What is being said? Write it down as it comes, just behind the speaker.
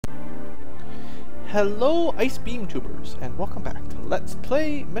Hello, Ice Beam Tubers, and welcome back to Let's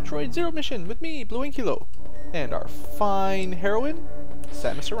Play Metroid Zero Mission with me, Blue Inkilo, and our fine heroine,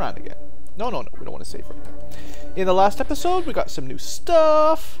 Samus Aran again. No, we don't want to save right now. In the last episode, we got some new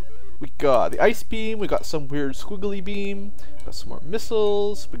stuff. We got the Ice Beam, we got some weird squiggly beam, we got some more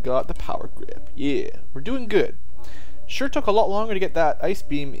missiles, we got the Power Grip. Yeah, we're doing good. Sure took a lot longer to get that Ice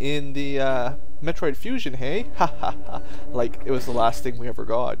Beam in the Metroid Fusion, hey? Ha ha ha. Like, it was the last thing we ever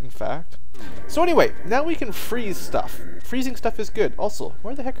got, in fact. So anyway, now we can freeze stuff. Freezing stuff is good. Also,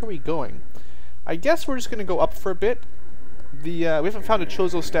 where the heck are we going? I guess we're just going to go up for a bit. We haven't found a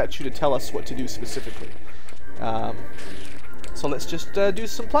Chozo statue to tell us what to do specifically. So let's just do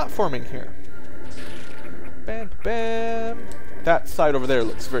some platforming here. Bam, bam. That side over there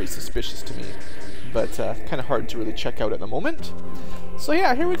looks very suspicious to me, but kind of hard to really check out at the moment. So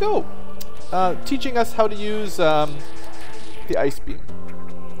yeah, here we go. Teaching us how to use the Ice Beam.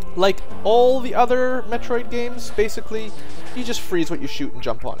 Like all the other Metroid games, basically, you just freeze what you shoot and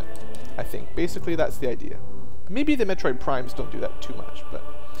jump on it. I think. Basically, that's the idea. Maybe the Metroid Primes don't do that too much, but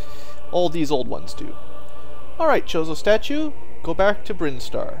all these old ones do. Alright, Chozo statue, go back to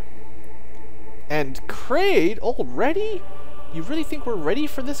Brinstar. And Kraid, already? You really think we're ready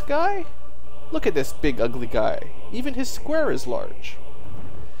for this guy? Look at this big ugly guy. Even his square is large.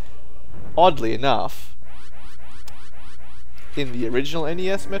 Oddly enough, in the original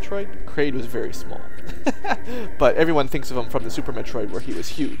NES Metroid, Kraid was very small. But everyone thinks of him from the Super Metroid where he was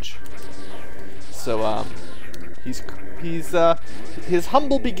huge. So, his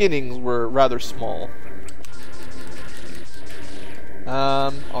humble beginnings were rather small.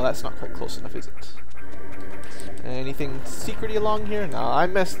 Oh, that's not quite close enough, is it? Anything secrety along here? No, I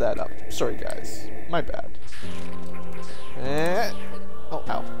messed that up. Sorry, guys. My bad. Oh,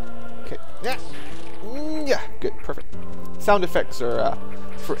 ow. Okay. Yeah. Yeah, good. Perfect. Sound effects are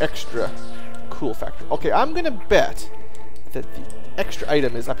for extra cool factor. Okay, I'm gonna bet that the extra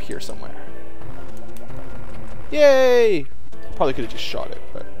item is up here somewhere. Yay! Probably could have just shot it,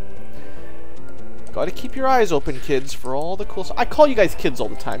 but gotta keep your eyes open, kids, for all the cool stuff. I call you guys kids all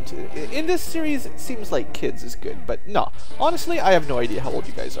the time, too. In this series, it seems like kids is good, but no. Honestly, I have no idea how old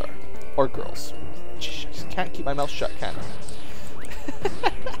you guys are. Or girls. Jeez, I just can't keep my mouth shut, can I?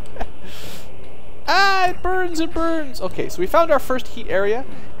 Ah, it burns, it burns! Okay, so we found our first heat area,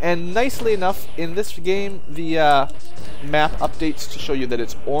 and nicely enough, in this game, the map updates to show you that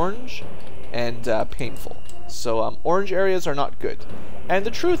it's orange and painful. So, orange areas are not good. And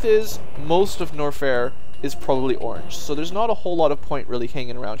the truth is, most of Norfair is probably orange, so there's not a whole lot of point really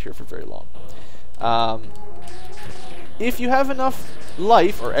hanging around here for very long. If you have enough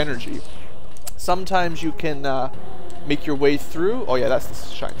life, or energy, sometimes you can make your way through. Oh yeah, that's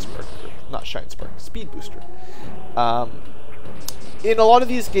the Shine Spark. Not Shine Spark, Speed Booster. In a lot of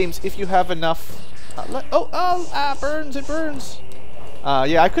these games, if you have enough... burns, it burns!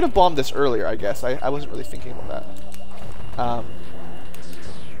 Yeah, I could have bombed this earlier, I guess. I wasn't really thinking about that.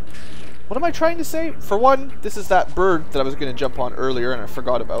 What am I trying to say? For one, this is that bird that I was going to jump on earlier and I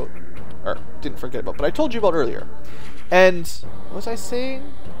forgot about. Or, didn't forget about, but I told you about earlier. And, what was I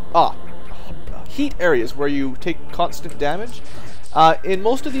saying? Heat areas where you take constant damage. In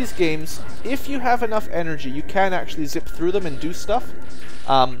most of these games, if you have enough energy, you can actually zip through them and do stuff.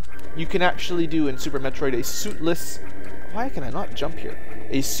 You can actually do in Super Metroid a suitless... Why can I not jump here?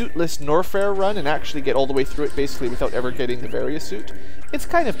 A suitless Norfair run and actually get all the way through it basically without ever getting the Varia suit. It's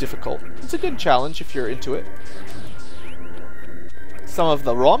kind of difficult. It's a good challenge if you're into it. Some of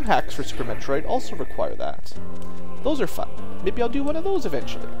the ROM hacks for Super Metroid also require that. Those are fun. Maybe I'll do one of those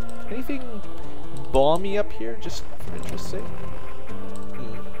eventually. Anything bomby up here, just for interest's sake?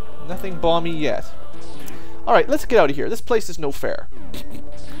 Nothing bomby yet. Alright, let's get out of here. This place is no fair.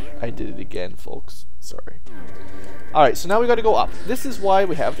 I did it again, folks. Sorry. Alright, so now we gotta go up. This is why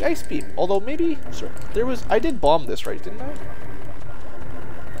we have the Ice Beam. Although maybe... Sorry, I did bomb this, right, didn't I?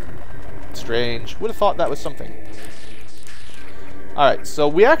 Strange. Would have thought that was something. Alright, so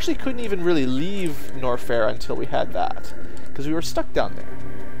we actually couldn't even really leave Norfair until we had that. Because we were stuck down there.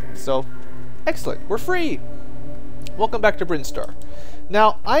 So, excellent. We're free! Welcome back to Brinstar.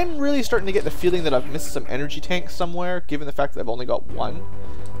 Now, I'm really starting to get the feeling that I've missed some energy tanks somewhere, given the fact that I've only got one.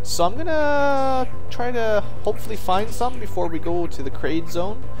 So I'm gonna try to hopefully find some before we go to the Kraid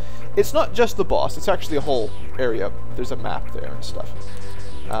zone. It's not just the boss, it's actually a whole area. There's a map there and stuff.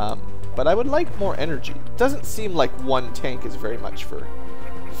 But I would like more energy. It doesn't seem like one tank is very much for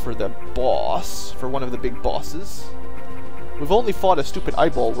the boss, for one of the big bosses. We've only fought a stupid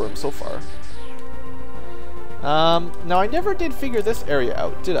eyeball worm so far. Now I never did figure this area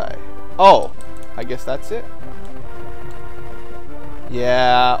out, did I? Oh, I guess that's it.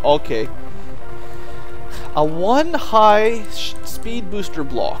 Yeah, okay. A 1 high speed booster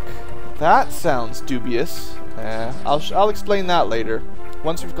block. That sounds dubious. I'll explain that later.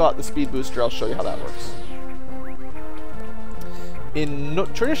 Once we've got the speed booster, I'll show you how that works. In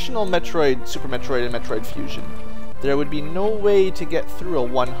traditional Metroid, Super Metroid, and Metroid Fusion, there would be no way to get through a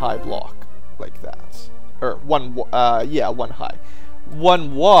 1 high block like that. Or yeah, 1 high.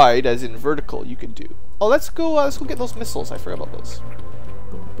 1 wide, as in vertical, you can do. Oh, let's go get those missiles. I forgot about those.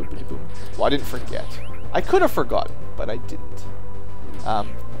 Boom, boom, boom, boom. Well, I didn't forget. I could have forgotten, but I didn't.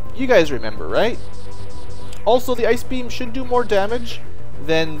 You guys remember, right? Also, the ice beam should do more damage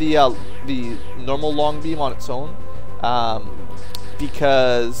than the normal long beam on its own,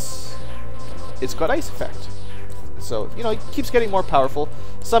 because it's got ice effect. So, you know, it keeps getting more powerful.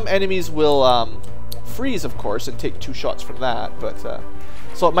 Some enemies will freeze, of course, and take 2 shots from that, but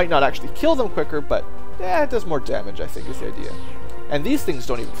so it might not actually kill them quicker, but yeah, it does more damage, I think, is the idea. And these things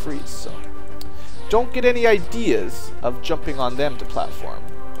don't even freeze, so don't get any ideas of jumping on them to platform.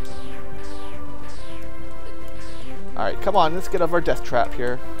 Alright, come on, let's get out of our death trap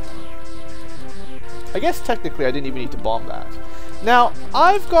here. I guess technically I didn't even need to bomb that. Now,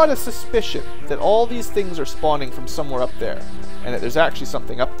 I've got a suspicion that all these things are spawning from somewhere up there, and that there's actually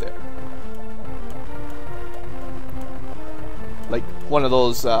something up there. Like one of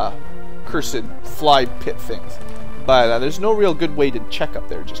those cursed fly pit things. But there's no real good way to check up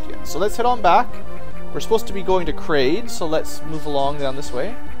there just yet. So let's head on back. We're supposed to be going to Kraid, so let's move along down this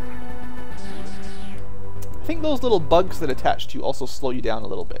way. I think those little bugs that attach to you also slow you down a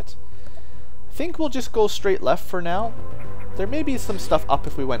little bit. I think we'll just go straight left for now. There may be some stuff up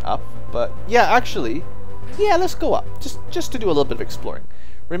if we went up, but yeah, actually, yeah, let's go up. Just to do a little bit of exploring.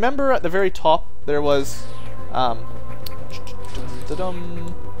 Remember at the very top there was what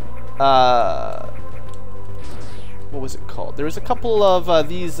was it called? There was a couple of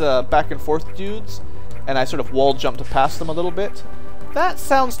these back and forth dudes, and I sort of wall jumped past them a little bit. That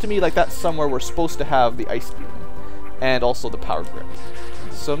sounds to me like that's somewhere we're supposed to have the ice beam, and also the power grip.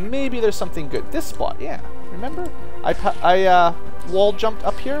 So maybe there's something good. This spot, yeah. Remember? I wall jumped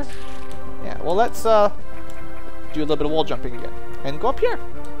up here? Yeah, well let's do a little bit of wall jumping again. And go up here.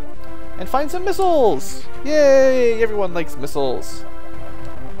 And find some missiles! Yay! Everyone likes missiles.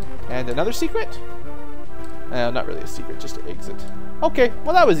 And another secret? Not really a secret, just an exit. Okay,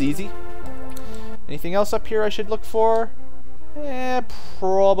 well that was easy. Anything else up here I should look for?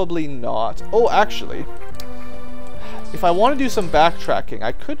 Probably not. Oh, actually, if I want to do some backtracking,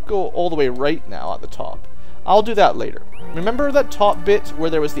 I could go all the way right now at the top. I'll do that later. Remember that top bit where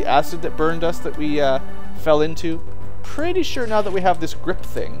there was the acid that burned us that we fell into? Pretty sure now that we have this grip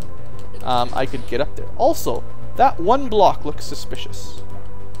thing, I could get up there. Also, that 1 block looks suspicious.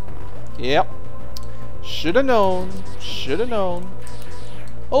 Yep. Shoulda known. Shoulda known.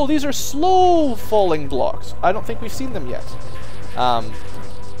 Oh, these are slow falling blocks. I don't think we've seen them yet.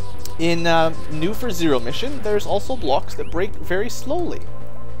 In New for Zero Mission, there's also blocks that break very slowly.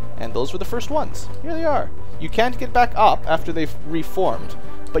 And those were the first ones. Here they are. You can't get back up after they've reformed,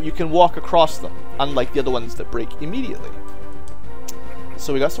 but you can walk across them, unlike the other ones that break immediately.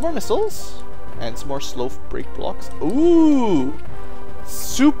 So we got some more missiles, and some more slow break blocks. Ooh!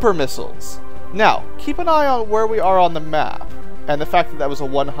 Super missiles! Now, keep an eye on where we are on the map, and the fact that that was a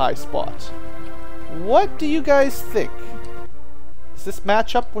 1 high spot. What do you guys think? Does this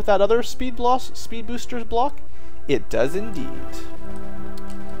match up with that other speed boosters block? It does indeed.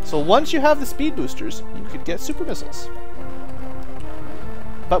 So once you have the speed boosters, you could get super missiles.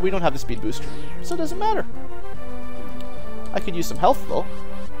 But we don't have the speed booster, so it doesn't matter. I could use some health though.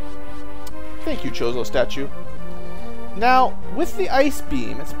 Thank you, Chozo statue. Now, with the ice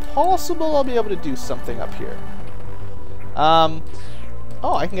beam, it's possible I'll be able to do something up here. Oh,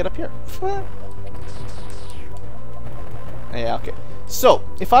 I can get up here. Yeah, okay. So,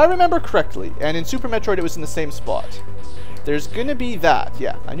 if I remember correctly, and in Super Metroid it was in the same spot, there's gonna be that.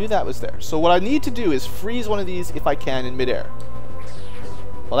 Yeah, I knew that was there. So what I need to do is freeze one of these if I can in midair.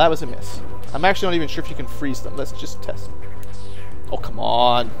 Well, that was a miss. I'm actually not even sure if you can freeze them. Let's just test. Oh, come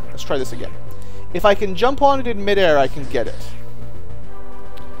on. Let's try this again. If I can jump on it in midair, I can get it.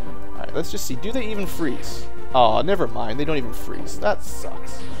 Alright, let's just see. Do they even freeze? Oh, never mind. They don't even freeze. That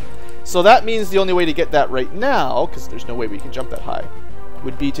sucks. So that means the only way to get that right now, because there's no way we can jump that high,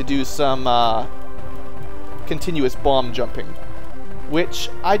 would be to do some continuous bomb jumping, which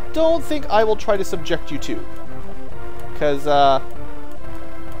I don't think I will try to subject you to. Because,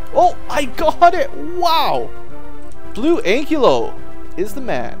 oh, I got it! Wow! Blue Ankylo is the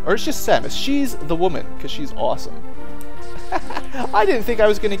man. Or it's just Samus. She's the woman, because she's awesome. I didn't think I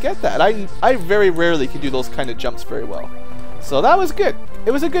was going to get that. I very rarely can do those kind of jumps very well. So that was good.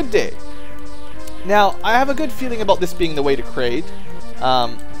 It was a good day. Now, I have a good feeling about this being the way to Kraid.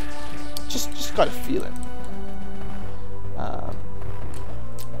 Just got a feeling.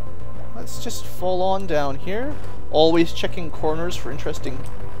 Let's just fall on down here. Always checking corners for interesting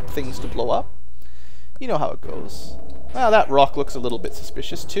things to blow up. You know how it goes. Well, that rock looks a little bit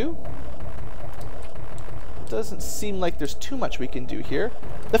suspicious too. Doesn't seem like there's too much we can do here.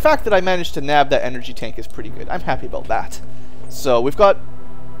 The fact that I managed to nab that energy tank is pretty good. I'm happy about that. So we've got,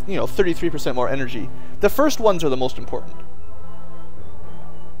 you know, 33% more energy. The first ones are the most important.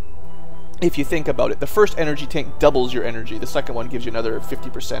 If you think about it, the first energy tank doubles your energy. The second one gives you another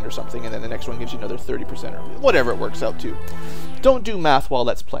 50% or something, and then the next one gives you another 30% or whatever it works out to. Don't do math while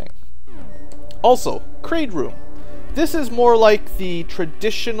that's playing. Also, Kraid Room. This is more like the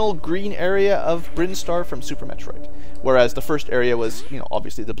traditional green area of Brinstar from Super Metroid, whereas the first area was, you know,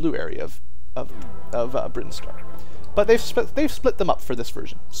 obviously the blue area of Brinstar. But they've split them up for this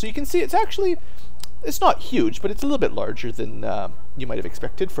version, so you can see it's not huge, but it's a little bit larger than you might have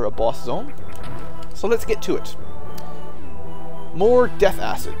expected for a boss zone. So let's get to it. More death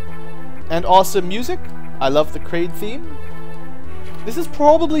acid and awesome music. I love the Kraid theme. This is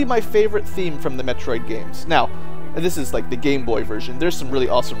probably my favorite theme from the Metroid games. Now, this is like the Game Boy version. There's some really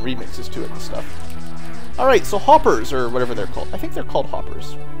awesome remixes to it and stuff. Alright, so hoppers, or whatever they're called. I think they're called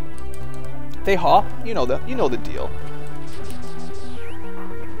hoppers. They hop, you know the deal.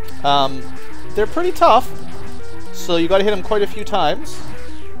 They're pretty tough, so you gotta hit them quite a few times.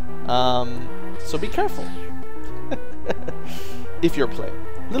 So be careful. If you're playing.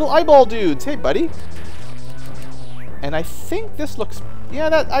 Little eyeball dudes, hey buddy. And I think this looks, yeah,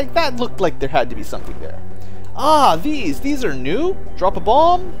 that looked like there had to be something there. Ah, these are new. Drop a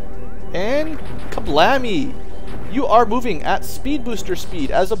bomb, and kablammy! You are moving at speed booster speed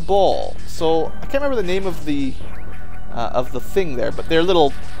as a ball. So I can't remember the name of the thing there, but they're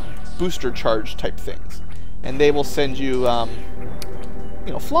little booster charge type things, and they will send you,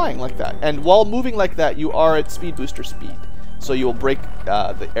 you know, flying like that. And while moving like that, you are at speed booster speed, so you will break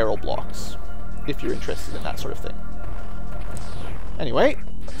the arrow blocks if you're interested in that sort of thing. Anyway,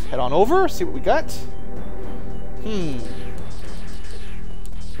 let's head on over, see what we got.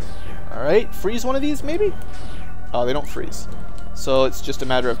 Alright, freeze one of these maybe? Oh, they don't freeze. So it's just a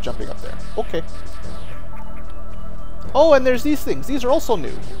matter of jumping up there. Okay. Oh, and there's these things. These are also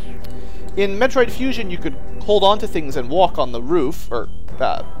new. In Metroid Fusion, you could hold on to things and walk on the roof, or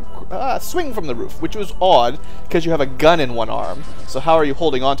swing from the roof, which was odd, because you have a gun in one arm. So how are you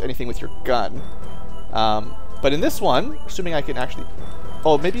holding on to anything with your gun? But in this one, assuming I can actually...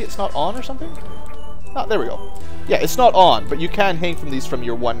 Oh, maybe it's not on or something? Oh, there we go. Yeah, it's not on, but you can hang from these from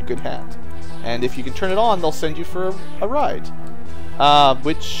your one good hand. And if you can turn it on, they'll send you for a ride.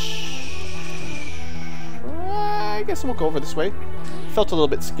 Which... I guess we'll go over this way. Felt a little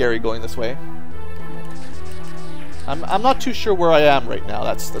bit scary going this way. I'm not too sure where I am right now.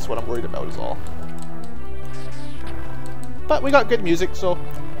 That's what I'm worried about is all. But we got good music, so...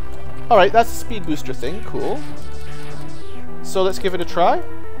 Alright, that's the speed booster thing. Cool. So let's give it a try.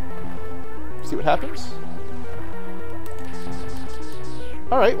 See what happens.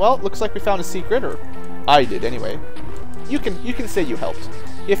 Alright, well, looks like we found a secret, or I did anyway. You can say you helped.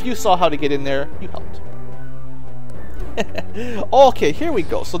 If you saw how to get in there, you helped. Okay, here we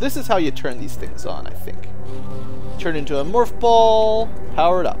go. So this is how you turn these things on, I think. Turn into a morph ball,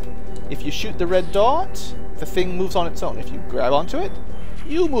 power it up. If you shoot the red dot, the thing moves on its own. If you grab onto it,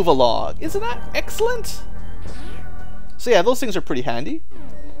 you move along. Isn't that excellent? So yeah, those things are pretty handy.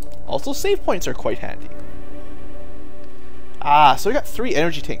 Also, save points are quite handy. Ah, so we got 3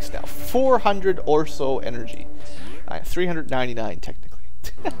 energy tanks now. 400 or so energy. 399 technically.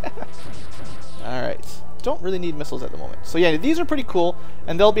 Alright. Don't really need missiles at the moment. So yeah, these are pretty cool,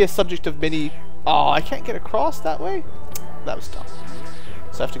 and they'll be a subject of many... Oh, I can't get across that way? That was dumb.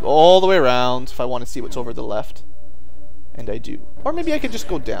 So I have to go all the way around if I want to see what's over the left. And I do. Or maybe I could just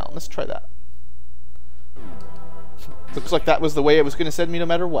go down. Let's try that. Looks like that was the way it was going to send me no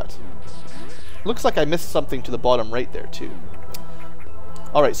matter what. Looks like I missed something to the bottom right there too.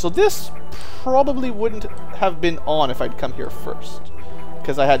 Alright, so this probably wouldn't have been on if I'd come here first,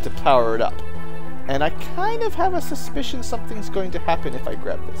 because I had to power it up. And I kind of have a suspicion something's going to happen if I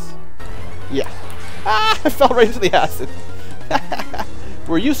grab this. Yeah. Ah, I fell right into the acid.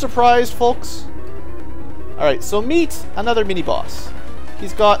 Were you surprised, folks? Alright, so meet another mini-boss.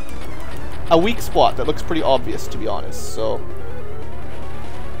 He's got a weak spot that looks pretty obvious, to be honest, so...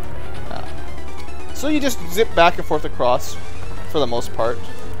 So you just zip back and forth across, for the most part,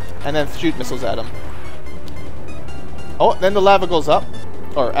 and then shoot missiles at him. Oh, then the lava goes up.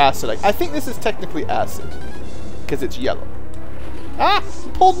 Or acid. I think this is technically acid, because it's yellow. Ah! He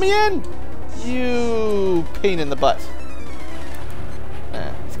pulled me in! You pain in the butt.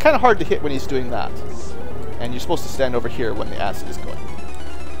 It's kind of hard to hit when he's doing that. And you're supposed to stand over here when the acid is going.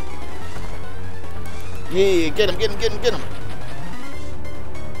 Yeah, get him, get him, get him, get him.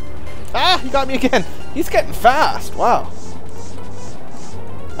 Ah, he got me again. He's getting fast. Wow.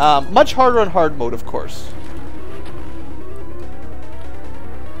 Much harder on hard mode, of course.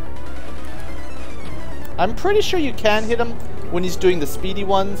 I'm pretty sure you can hit him when he's doing the speedy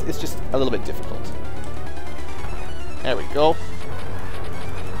ones. It's just a little bit difficult. There we go.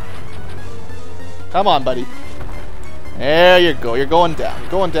 Come on, buddy. There you go. You're going down.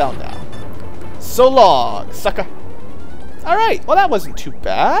 You're going down now. So long, sucker. Alright, well that wasn't too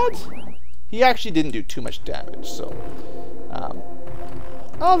bad. He actually didn't do too much damage, so...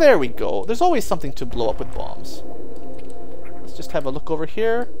 oh, there we go. There's always something to blow up with bombs. Let's just have a look over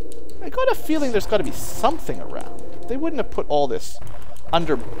here. I got a feeling there's got to be something around. They wouldn't have put all this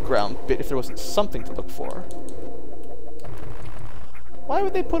underground bit if there wasn't something to look for. Why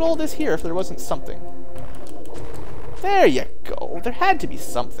would they put all this here if there wasn't something? There you go. There had to be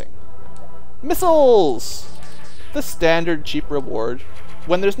something. Missiles! The standard cheap reward.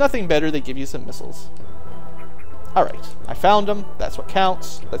 When there's nothing better, they give you some missiles. Alright, I found them. That's what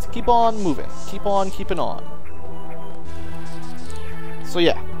counts. Let's keep on moving. Keep on keeping on. So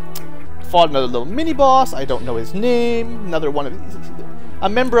yeah. Fought another little mini-boss. I don't know his name. Another one of these. A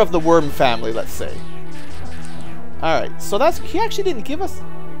member of the worm family, let's say. Alright, so that's... he actually didn't give us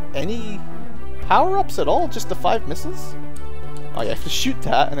any power-ups at all. Just the 5 missiles. Oh, you have to shoot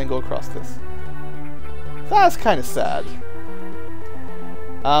that and then go across this. That's kind of sad.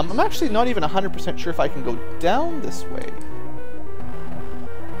 I'm actually not even 100% sure if I can go down this way.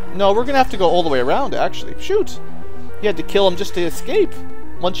 No, we're going to have to go all the way around, actually. Shoot! You had to kill him just to escape.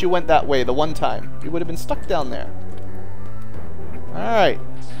 Once you went that way, the one time. You would have been stuck down there. Alright.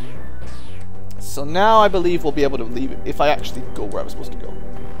 So now I believe we'll be able to leave it if I actually go where I was supposed to go.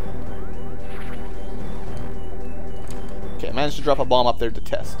 Okay, I managed to drop a bomb up there to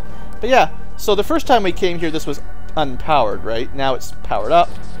test. But yeah, so the first time we came here, this was unpowered, right? Now it's powered up.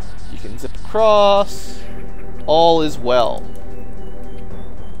 You can zip across. All is well.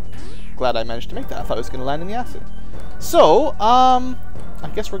 Glad I managed to make that. I thought I was going to land in the acid. So, I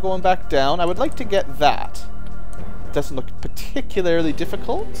guess we're going back down. I would like to get that. Doesn't look particularly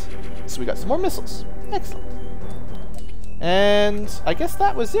difficult. So we got some more missiles. Excellent. And I guess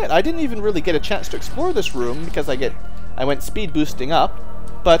that was it. I didn't even really get a chance to explore this room because I went speed boosting up.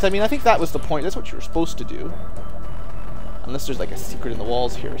 But, I mean, I think that was the point. That's what you were supposed to do. Unless there's, like, a secret in the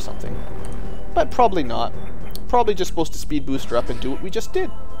walls here or something. But probably not. Probably just supposed to speed boost her up and do what we just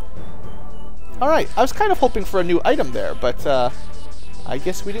did. Alright, I was kind of hoping for a new item there, but, I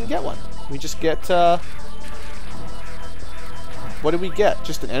guess we didn't get one. We just get, what did we get?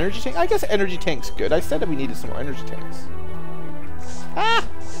 Just an energy tank? I guess energy tank's good. I said that we needed some more energy tanks. Ah!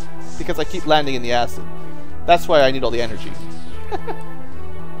 Because I keep landing in the acid. That's why I need all the energy.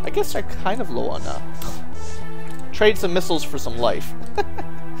 I guess they're kind of low on trade some missiles for some life.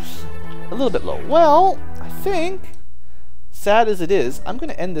 A little bit low. Well, I think, sad as it is, I'm going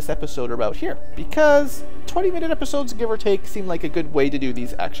to end this episode about here. Because 20-minute episodes, give or take, seem like a good way to do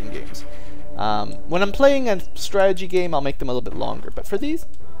these action games. When I'm playing a strategy game, I'll make them a little bit longer. But for these,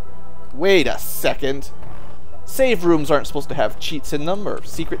 wait a second. Save rooms aren't supposed to have cheats in them or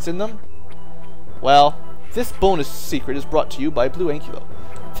secrets in them. Well, this bonus secret is brought to you by Blue Ankylo.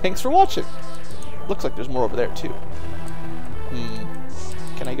 Thanks for watching. Looks like there's more over there too.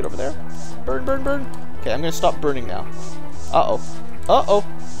 Can I get over there? Burn, burn, burn. Okay, I'm gonna stop burning now. Uh-oh.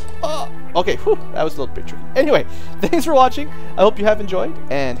 Uh-oh. Okay, whew, that was a little bit tricky. Anyway, thanks for watching. I hope you have enjoyed,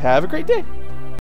 and have a great day.